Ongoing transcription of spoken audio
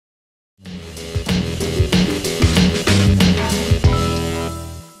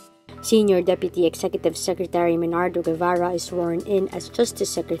Senior Deputy Executive Secretary Menardo Guevarra is sworn in as Justice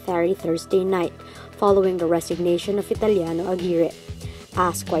Secretary Thursday night, following the resignation of Italiano Aguirre.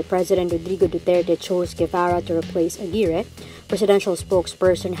 Asked why President Rodrigo Duterte chose Guevarra to replace Aguirre, presidential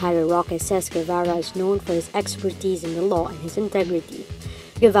spokesperson Harry Roque says Guevarra is known for his expertise in the law and his integrity.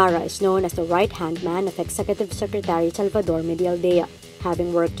 Guevarra is known as the right-hand man of Executive Secretary Salvador Medialdea,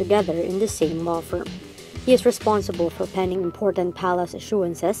 having worked together in the same law firm. He is responsible for penning important palace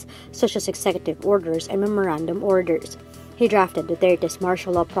issuances such as executive orders and memorandum orders. He drafted Duterte's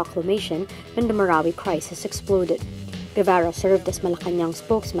martial law proclamation when the Marawi crisis exploded. Guevarra served as Malacanang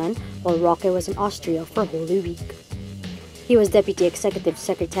spokesman while Roque was in Austria for Holy Week. He was Deputy Executive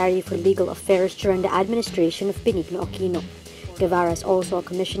Secretary for Legal Affairs during the administration of Benigno Aquino. Guevarra is also a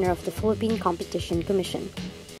commissioner of the Philippine Competition Commission.